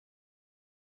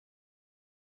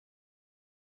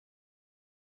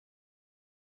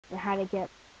and how to get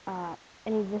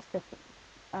any Vista things.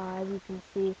 As you can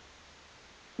see,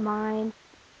 mine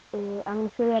is, I'm going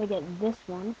to show you how to get this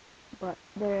one, but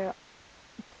there are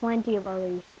plenty of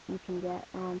others you can get.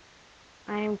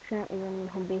 I am currently running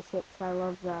Home Basic, so I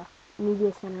love the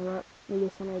Media Center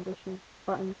Edition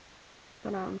button.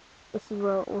 But this is what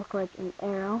it will look like in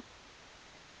Arrow.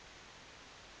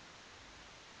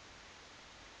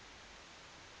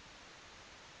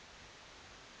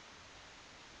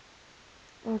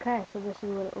 Okay, so this is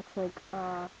what it looks like.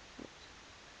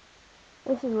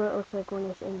 This is what it looks like when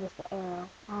it's in just the Arrow.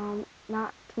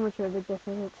 Not too much of a big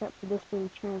difference except for this being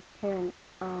transparent.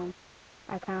 I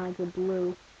kind of like the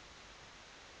blue.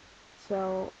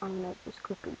 So I'm gonna just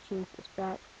quickly change this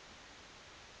back.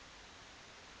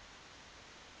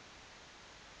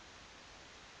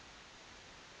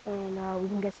 And we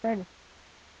can get started.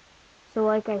 So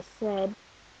like I said,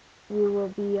 we will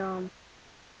be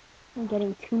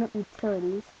getting tune-up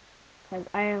utilities, because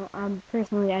I'm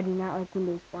personally, I do not like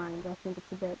Windows blinds. I think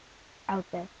it's a bit out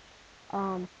there.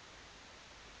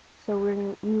 So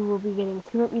we will be getting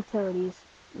tune-up utilities,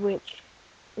 which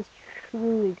is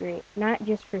truly great. Not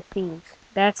just for themes.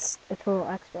 That's a total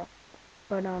extra.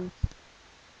 But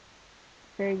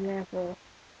for example,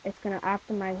 it's gonna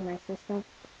optimize my system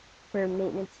for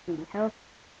maintenance, speed, and health.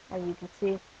 As you can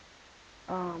see,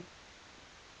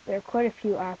 there are quite a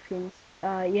few options.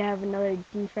 You have another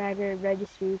defragger,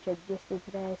 registry, which I just did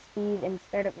today, speed, and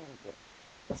startup manager.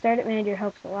 The startup manager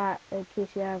helps a lot in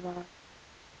case you have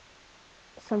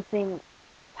something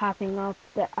popping up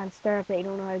that on startup that you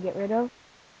don't know how to get rid of.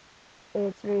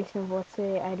 It's very simple. Let's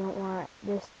say I don't want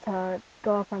this to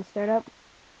go up on startup.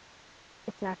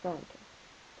 It's not going to.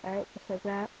 Alright, just like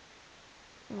that.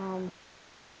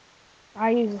 I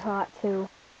use this a lot too.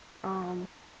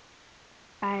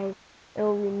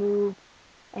 It'll remove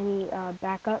any wasted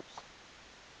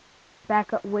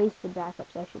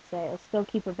backups, I should say. It'll still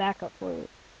keep a backup for you,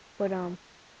 but it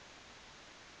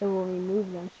will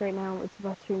remove them. So right now it's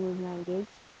about to remove 9 gigs.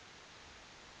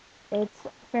 It's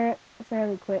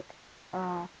fairly quick,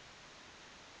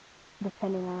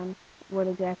 depending on what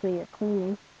exactly you're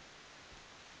cleaning.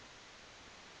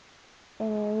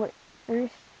 And what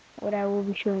I will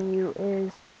be showing you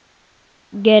is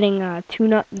getting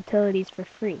tune-up utilities for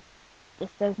free.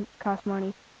 This doesn't cost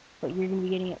money, but you're gonna be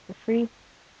getting it for free.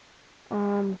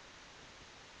 Alright,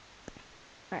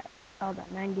 all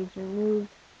that 9 gigs removed.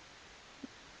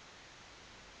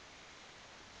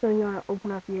 So you want to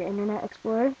open up your Internet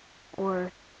Explorer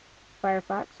or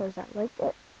Firefox, as I like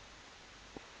it.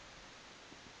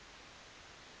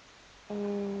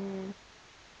 And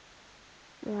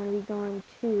you want to be going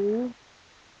to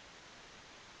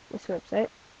this website.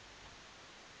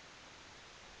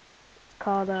 It's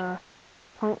called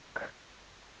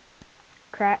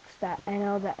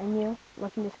punkcracks.nl.nu.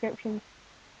 Look in the description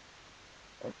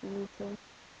if you need to.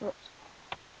 Whoops.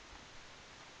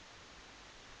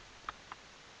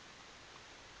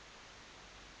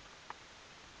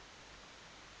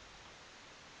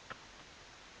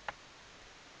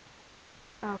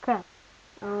 Okay.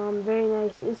 Very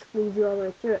nice. This leads you all the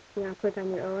way through it. You want to click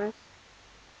on your OS.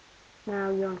 Now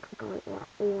you want to click on what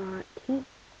you want.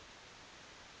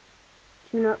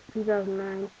 Tune Up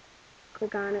 2009.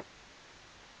 Click on it.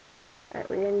 Alright,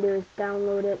 what you're going to do is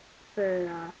download it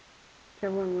for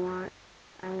whichever one you want.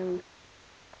 I'm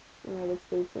United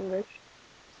States English,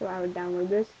 so I would download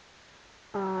this.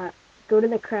 Go to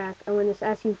the crack, and when this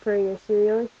asks you for your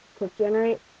serial, click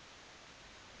generate.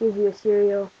 Gives you a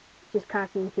serial, just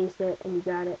copy and paste it, and you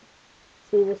got it.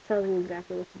 See, this tells you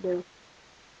exactly what to do.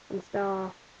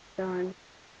 Install, done,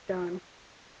 done.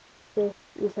 See, you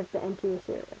just have to enter your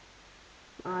serial.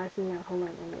 This is not a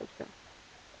Homeland language, so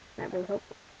not very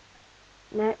helpful.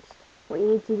 Next, what you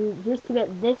need to do, just to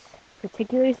get this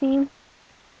particular theme,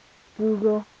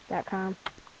 google.com.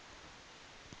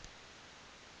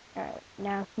 Alright,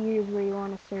 now here's where you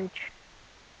want to search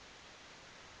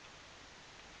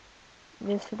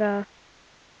Vista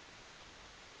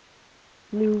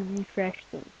Blue Refresh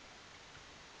theme.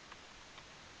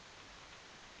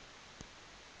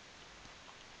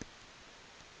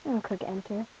 And click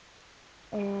enter.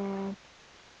 And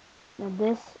now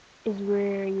this is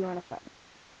where you want to find it.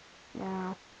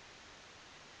 Now,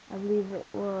 I believe it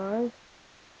was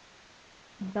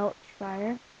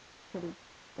Belchfire. Pretty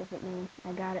different name.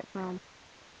 I got it from,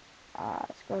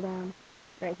 scroll down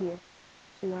right here.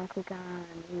 So you want to click on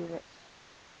this.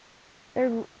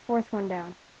 Fourth one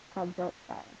down, called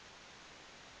Belchfire.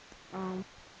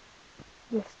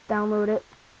 Just download it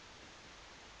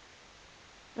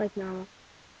like normal.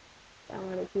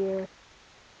 Download it here.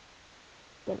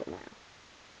 Get it now.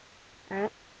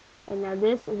 Alright? And now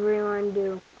this is where you want to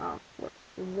do, oh, whoops,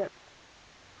 zip.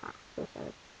 So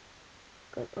sorry.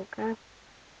 Click OK.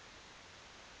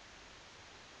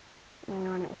 And you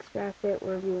want to extract it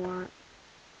wherever you want.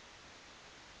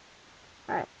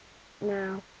 Alright,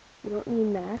 now, you don't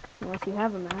need Mac, unless you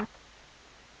have a Mac.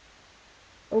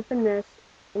 Open this,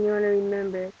 and you want to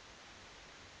remember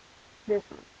this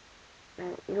one.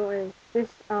 Right, you don't want to,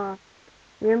 just,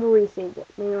 remember where you saved it.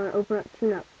 Then you want to open up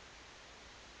TuneUp.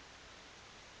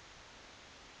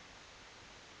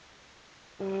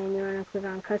 And you want to click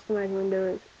on Customize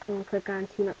Windows, and click on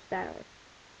TuneUp Stylus.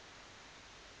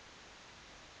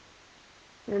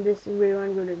 And this is where you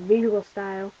want to go to Visual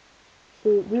Style.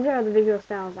 See, these are the visual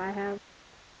styles I have.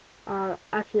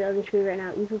 Actually, I'll just show you right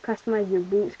now. You can customize your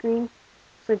boot screen.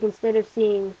 So like instead of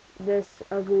seeing this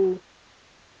ugly,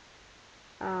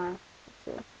 let's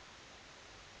see.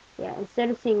 Yeah,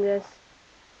 instead of seeing this,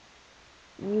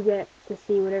 you get to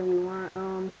see whatever you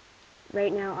want.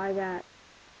 Right now I got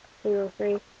Halo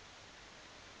 3.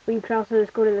 But you can also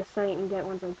just go to the site and get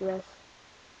ones like this.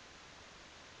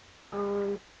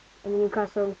 And then you can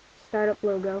also start up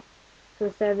logo. So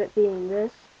instead of it being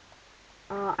this,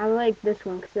 I like this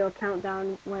one because it'll count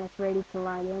down when it's ready to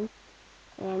log in.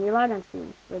 And your logon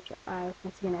screen, which I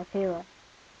once again have Halo.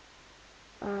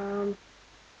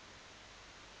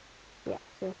 Yeah,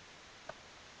 so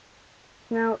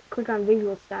now click on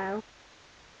Visual Style.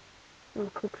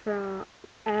 And click from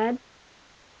Add,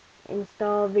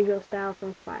 Install Visual Style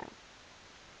from File.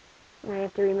 Now you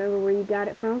have to remember where you got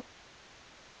it from.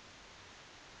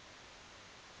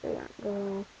 So yeah,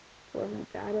 go where you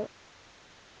got it.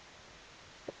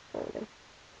 Folder.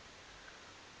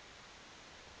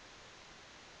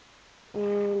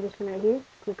 And this one right here,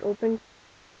 click Open.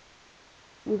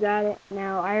 You got it.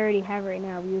 Now I already have it right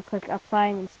now. You click Apply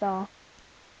and Install.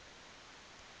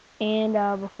 And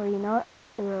before you know it,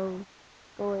 it'll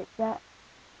go where it's at.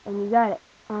 And you got it.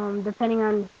 Depending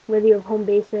on whether you have Home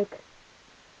Basic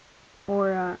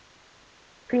or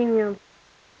Premium,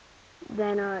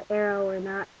 then Arrow or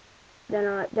not,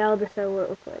 then that'll decide what it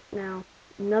looks like. Now,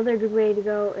 another good way to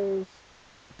go is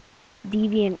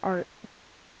DeviantArt.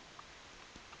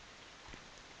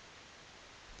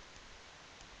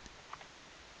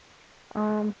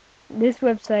 This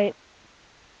website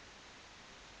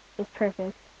is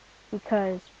perfect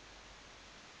because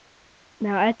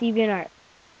now at DeviantArt,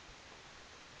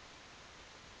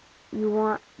 you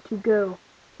want to go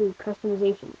to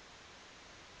customization,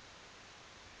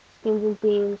 skins and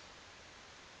themes,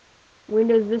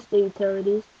 Windows Vista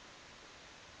utilities,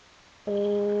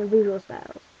 and visual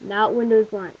styles. Not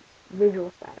Windows lines,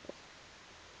 visual styles.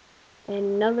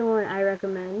 And another one I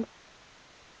recommend,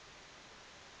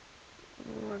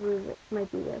 it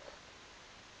might be this.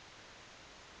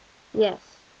 Yes,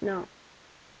 no,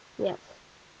 yes.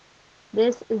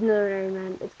 This is another one I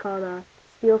recommend. It's called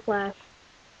Steel Flash.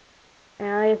 And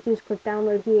all you have to do is click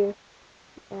download here,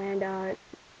 and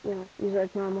use it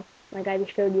like normal, like I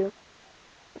just showed you.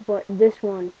 But this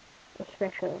one,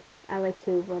 especially, I like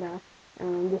too, but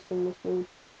just in this mood.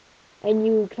 And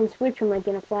you can switch them like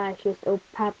in a flash. Just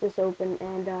pop this open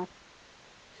and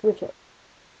switch it.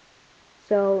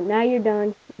 So now you're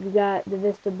done. You got the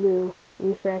Vista Blue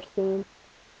refresh theme,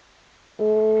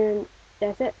 and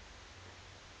that's it.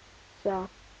 So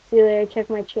see you later. Check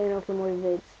my channel for more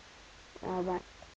vids. Bye.